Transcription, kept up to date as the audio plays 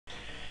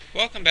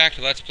Welcome back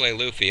to Let's Play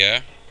Lufia.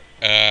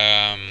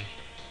 Um,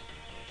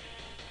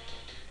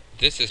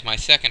 this is my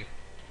second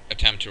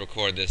attempt to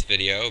record this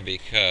video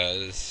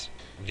because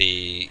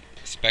the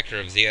specter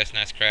of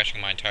ZSNES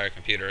crashing my entire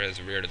computer has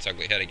reared its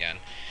ugly head again.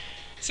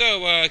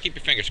 So, keep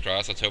your fingers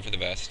crossed, let's hope for the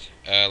best.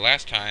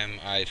 Last time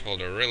I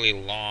told a really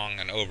long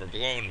and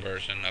overblown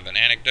version of an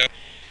anecdote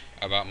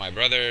about my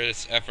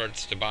brother's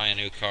efforts to buy a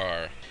new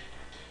car.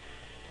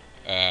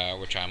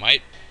 Which I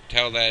might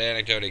tell that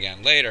anecdote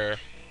again later,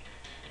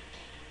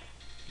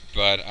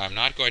 but I'm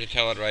not going to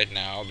tell it right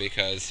now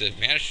because it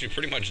managed to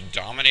pretty much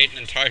dominate an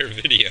entire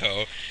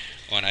video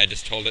when I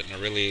just told it in a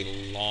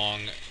really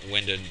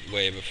long-winded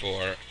way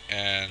before.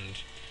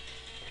 And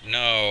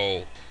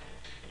no,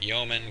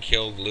 Yeoman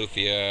killed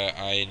Lufia.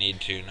 I need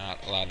to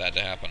not allow that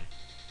to happen.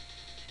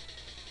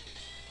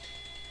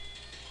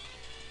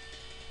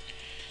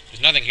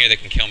 There's nothing here that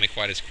can kill me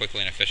quite as quickly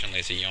and efficiently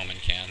as a Yeoman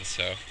can,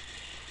 so...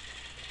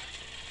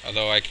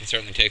 Although I can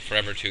certainly take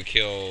forever to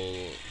kill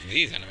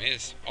these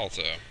enemies,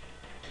 also.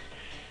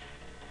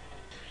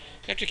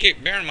 You have to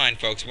bear in mind,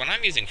 folks, when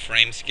I'm using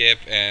frame skip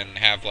and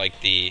have,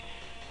 like, the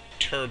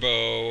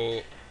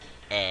turbo,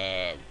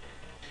 I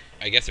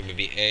guess it would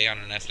be A on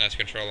an SNES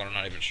controller, I'm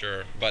not even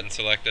sure, button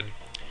selected,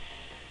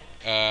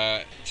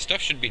 stuff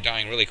should be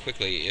dying really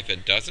quickly. If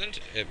it doesn't,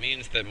 it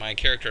means that my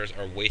characters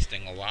are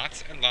wasting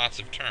lots and lots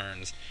of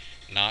turns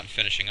not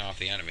finishing off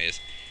the enemies.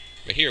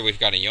 But here we've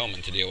got a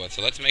Yeoman to deal with,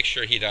 so let's make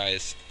sure he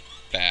dies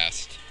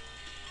fast.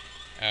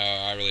 Oh,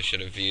 I really should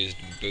have used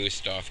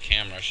boost off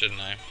camera, shouldn't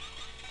I?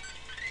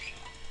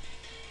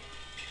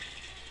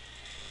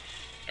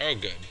 Oh,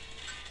 good.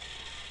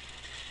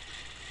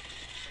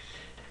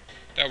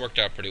 That worked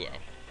out pretty well.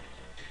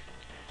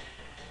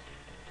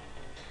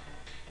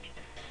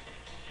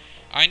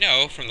 I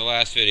know from the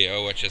last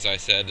video, which, as I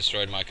said,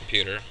 destroyed my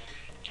computer,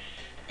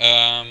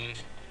 the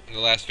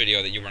last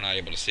video that you were not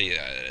able to see,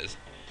 that is,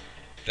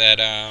 that,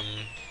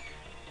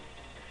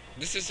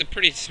 this is a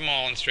pretty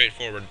small and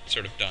straightforward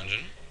sort of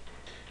dungeon.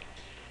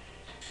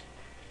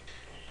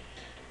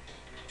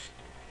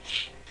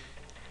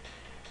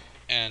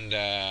 And,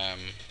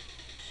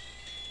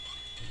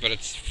 but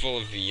it's full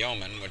of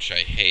yeomen, which I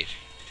hate.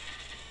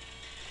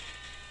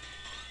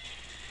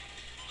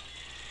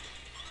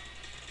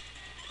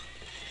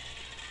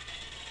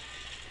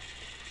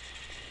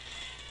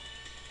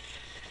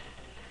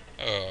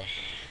 Oh,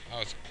 that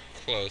was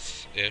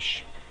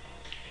close-ish.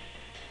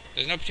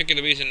 There's no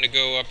particular reason to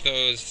go up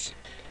those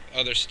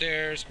other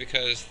stairs,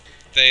 because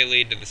they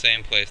lead to the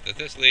same place that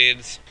this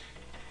leads,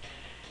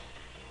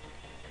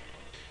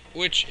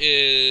 which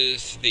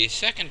is the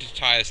second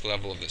to highest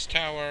level of this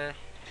tower,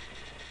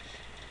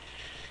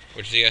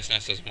 which the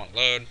SNES doesn't want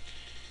load.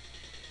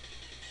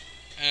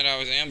 And I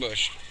was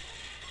ambushed.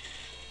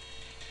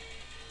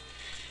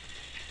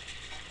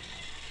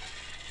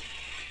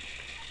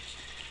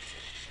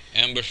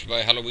 Ambushed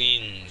by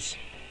Halloweens.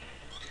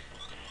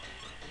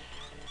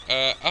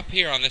 Up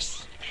here on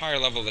this higher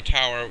level of the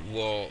tower,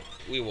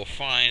 we will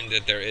find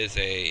that there is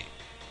a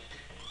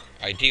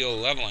ideal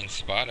leveling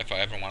spot if I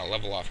ever want to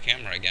level off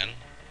camera again,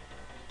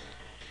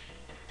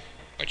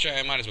 which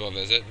I might as well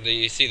visit.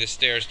 You see the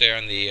stairs there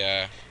in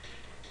the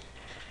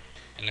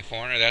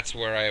corner? That's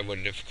where I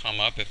would have come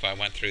up if I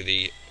went through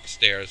the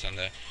stairs on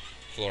the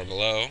floor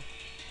below.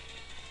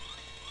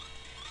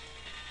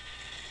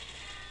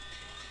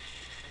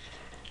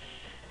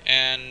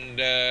 And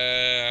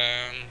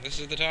this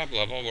is the top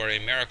level where a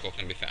miracle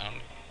can be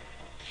found,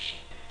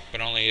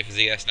 but only if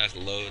ZSNES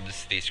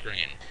loads the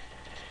screen.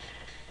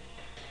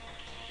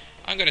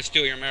 I'm gonna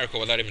steal your miracle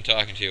without even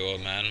talking to you,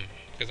 old man,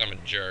 because I'm a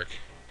jerk.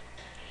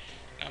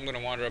 Now I'm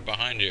gonna wander up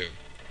behind you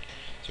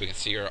so we can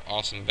see your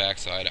awesome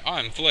backside.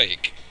 I'm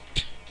Flake.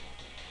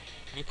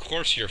 Of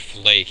course you're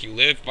Flake. You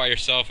live by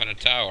yourself in a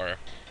tower.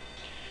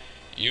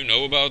 You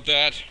know about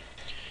that?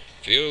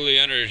 Feel the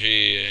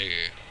energy.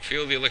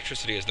 Feel the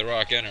electricity as the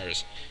rock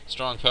enters.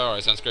 Strong power, I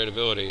sense great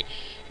ability.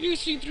 You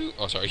see through...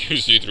 Oh, sorry. You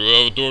see through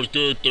Avatar's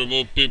character.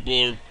 Most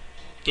people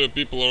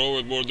are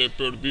always more they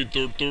appear to be.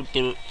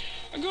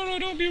 Agoro,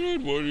 don't be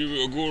rude.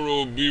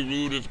 Agoro, be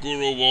rude if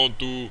Goro want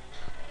to.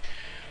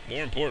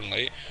 More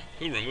importantly,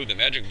 who removed the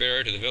magic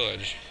barrier to the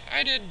village?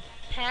 I did,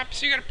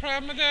 Pops. You got a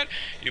problem with that?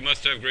 You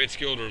must have great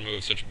skill to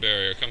remove such a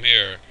barrier. Come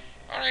here.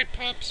 Alright,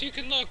 Pops, you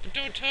can look, but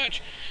don't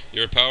touch.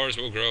 Your powers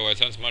will grow. I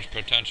sense much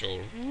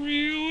potential.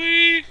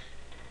 Really?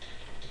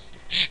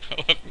 I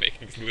love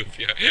making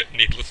Lufia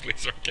needlessly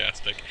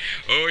sarcastic.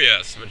 Oh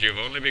yes, but you've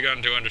only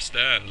begun to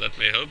understand. Let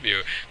me help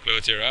you.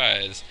 Close your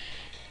eyes.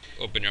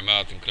 Open your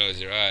mouth and close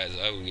your eyes.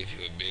 I will give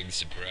you a big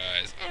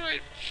surprise.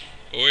 Alright.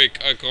 Awake,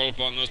 I call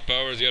upon those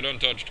powers yet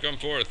untouched. Come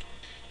forth.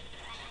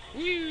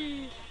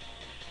 Woo!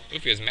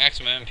 Lufia's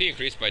maximum MP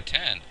increased by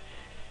 10.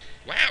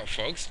 Wow,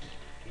 folks.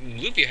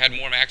 Lufia had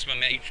more maximum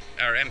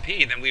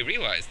MP than we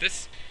realized.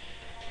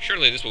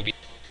 Surely this will be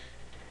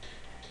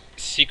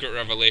secret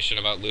revelation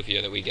about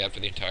Lufia that we get for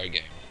the entire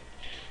game.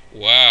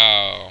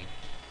 Wow.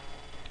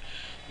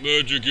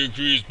 Magic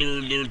increased.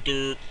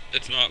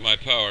 It's not my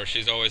power.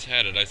 She's always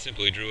had it. I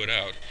simply drew it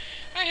out.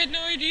 I had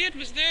no idea it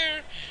was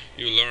there.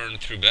 You learn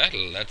through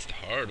battle. That's the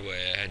hard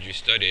way. Had you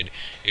studied,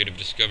 you'd have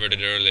discovered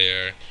it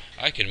earlier.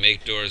 I can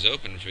make doors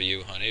open for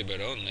you, honey,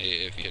 but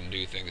only if you can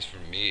do things for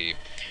me.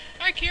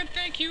 I can't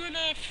thank you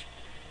enough.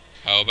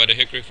 How about a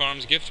Hickory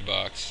Farms gift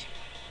box?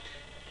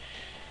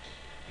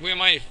 We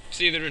might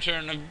see the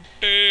return of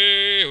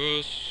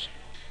Deus.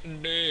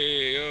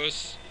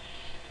 Deus.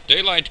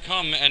 Daylight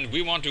come and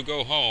we want to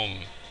go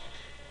home.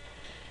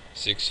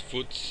 6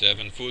 foot,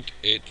 7 foot,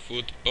 8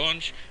 foot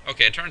bunch.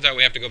 Okay, it turns out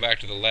we have to go back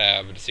to the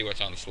lab to see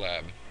what's on the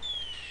slab.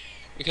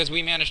 Because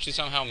we managed to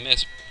somehow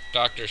miss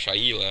Dr.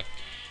 Shaila.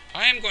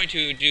 I am going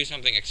to do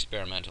something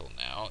experimental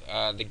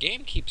now. The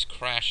game keeps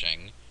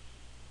crashing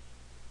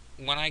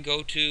when I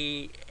go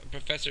to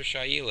Professor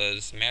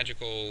Shaila's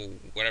magical,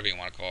 whatever you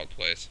want to call it,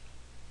 place.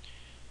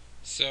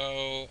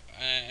 So,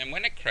 and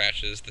when it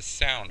crashes, the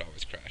sound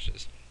always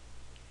crashes.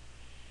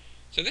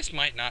 So this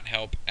might not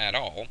help at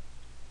all,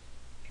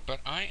 but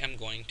I am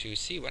going to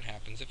see what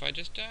happens if I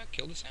just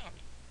kill the sound.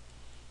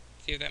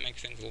 See if that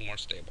makes things a little more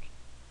stable.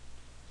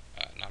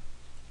 Not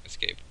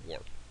escape,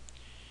 warp.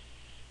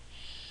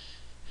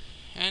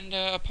 And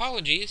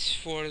apologies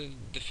for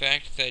the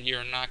fact that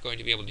you're not going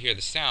to be able to hear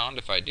the sound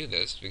if I do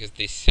this, because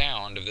the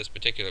sound of this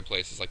particular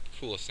place is like the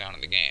coolest sound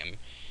in the game.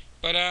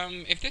 But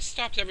if this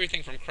stops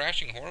everything from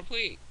crashing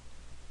horribly,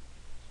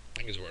 I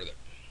think it's worth it.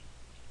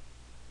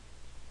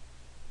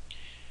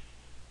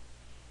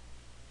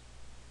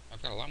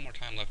 I've got a lot more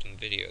time left in the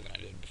video than I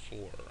did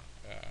before.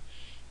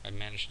 I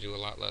managed to do a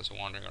lot less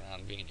wandering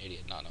around being an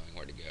idiot, not knowing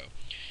where to go.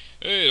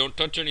 Hey, don't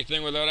touch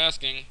anything without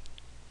asking.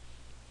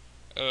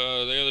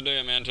 The other day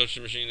a man touched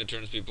a machine that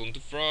turns people into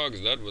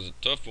frogs. That was a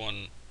tough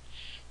one.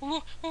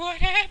 What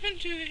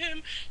happened to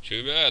him?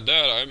 Too bad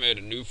that. I made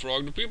a new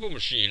frog-to-people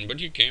machine,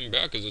 but he came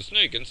back as a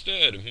snake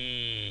instead.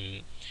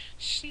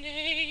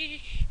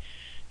 Snake,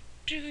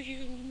 do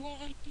you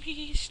want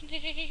me,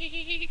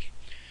 Snake?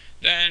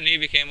 Then he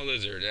became a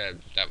lizard.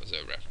 That was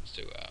a reference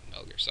to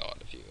Metal Gear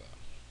Solid, if you know,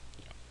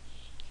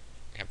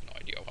 I have no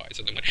idea why I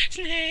said that went,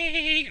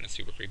 Snake, in a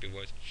super creepy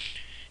voice.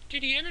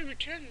 Did he ever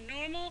return to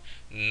normal?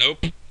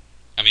 Nope.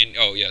 I mean,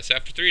 oh yes,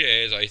 after 3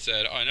 days I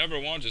said, I never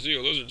want to see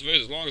a lizard's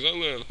face as long as I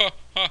live. Ha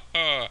ha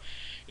ha.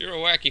 You're a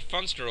wacky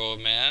funster, old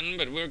man,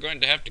 but we're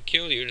going to have to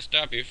kill you to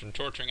stop you from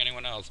torturing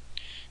anyone else.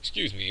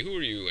 Excuse me, who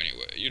are you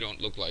anyway? You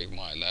don't look like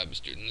my lab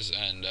students,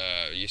 and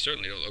you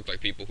certainly don't look like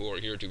people who are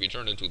here to be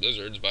turned into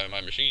lizards by my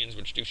machines,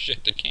 which do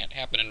shit that can't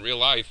happen in real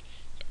life.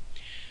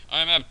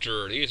 I'm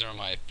Apter. These are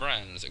my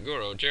friends,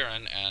 Guru,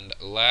 Jaren, and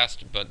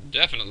last but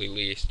definitely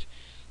least,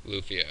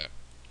 Lufia.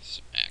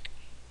 Smack.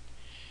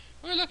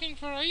 We're looking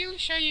for Rail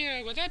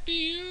Shaya. Would that be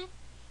you?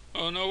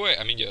 Oh, no way.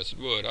 I mean, yes, it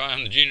would. I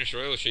am the genius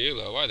Rail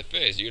Shayla. Why the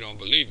face? You don't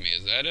believe me,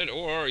 is that it?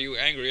 Or are you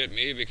angry at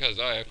me because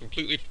I have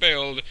completely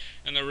failed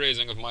in the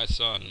raising of my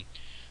son?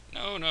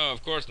 No, no,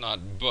 of course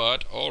not.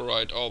 But, all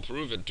right, I'll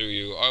prove it to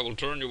you. I will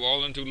turn you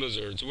all into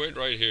lizards. Wait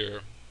right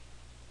here.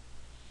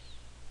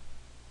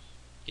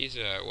 He's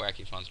a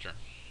wacky funster,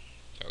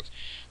 folks.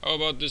 How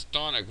about this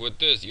tonic? With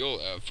this, you'll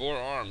have 4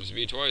 arms,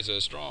 be twice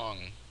as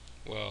strong.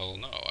 Well,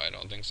 no, I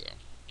don't think so.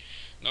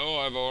 No,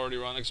 I've already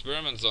run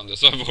experiments on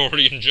this. I've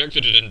already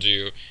injected it into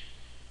you.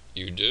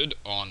 You did?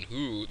 On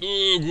who?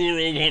 Oh,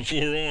 Guru, I want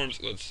 4 arms.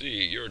 Let's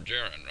see. You're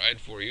Jaren, right?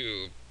 For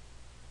you.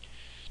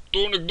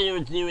 Don't ignore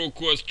Guru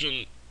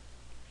question.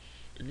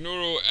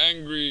 Ignoro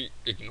angry.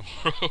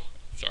 Ignoro.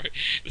 Sorry.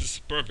 This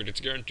is perfect. It's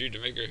guaranteed to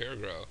make your hair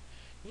grow.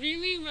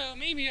 Really? Well,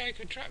 maybe I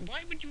could try.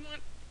 Why would you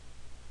want...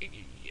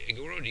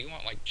 Guru, do you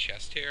want, like,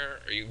 chest hair?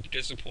 Are you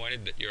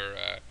disappointed that your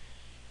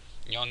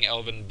young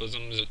elven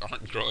bosoms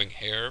aren't growing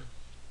hair?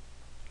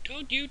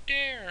 Don't you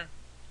dare!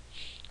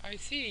 I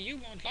see, you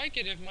won't like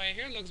it if my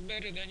hair looks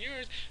better than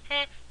yours.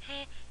 Ha,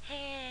 ha,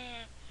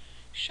 ha.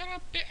 Shut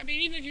up, I mean,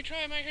 even if you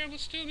try, my hair will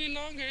still be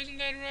longer. Isn't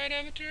that right,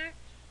 Avatar?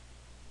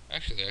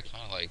 Actually, I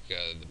kind of like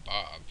the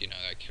bob, you know,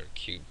 that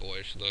cute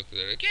boyish look.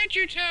 Can't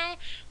you tell?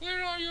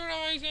 Where are your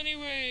eyes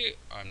anyway?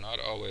 I'm not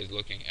always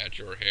looking at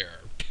your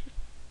hair.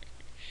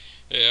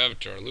 Hey,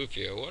 Avatar,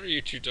 Lufia, what are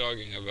you two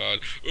talking about?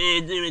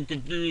 Oh, good, I'm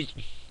confused.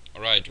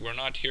 Alright, we're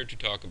not here to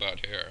talk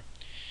about hair.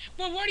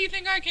 Well, why do you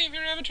think I came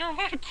here, Avatar?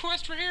 We're on a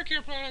quest for hair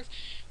care products.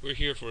 We're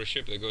here for a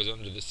ship that goes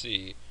under the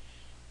sea.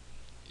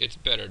 It's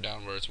better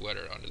down where it's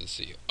wetter under the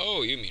sea.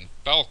 Oh, you mean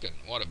Falcon,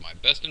 one of my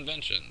best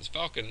inventions.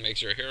 Falcon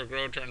makes your hair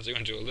grow, turns you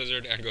into a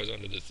lizard, and goes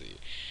under the sea.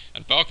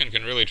 And Falcon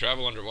can really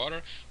travel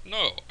underwater?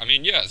 No, I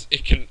mean, yes,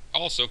 it can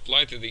also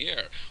fly through the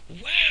air.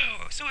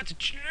 Wow, so it's a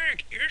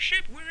generic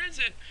airship? Where is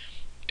it?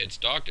 It's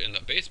docked in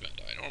the basement.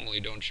 I normally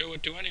don't show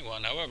it to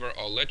anyone, however,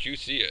 I'll let you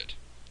see it.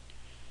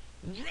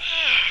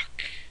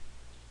 Rock!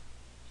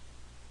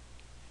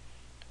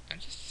 I'm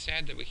just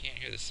sad that we can't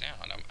hear the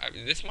sound.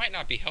 This might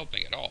not be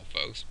helping at all,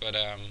 folks, but,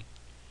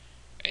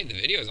 hey, the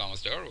video's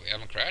almost over. We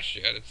haven't crashed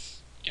yet.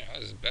 It's, you know,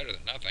 this is better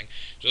than nothing.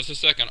 Just a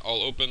second,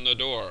 I'll open the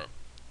door.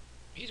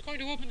 He's going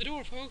to open the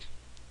door, folks.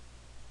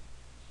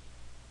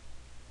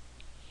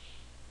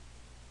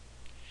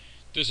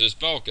 This is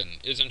Falcon.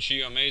 Isn't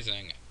she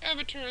amazing?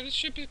 Avatar, this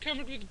ship is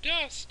covered with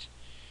dust.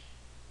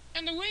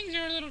 And the wings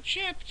are a little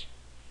chipped.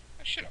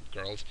 Shut up,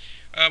 girls.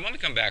 When we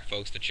come back,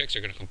 folks, the chicks are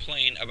going to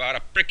complain about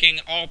a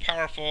freaking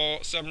all-powerful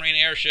submarine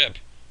airship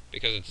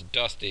because it's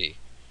dusty.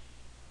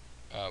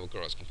 Well,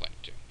 girls complaining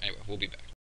too. Anyway, we'll be back.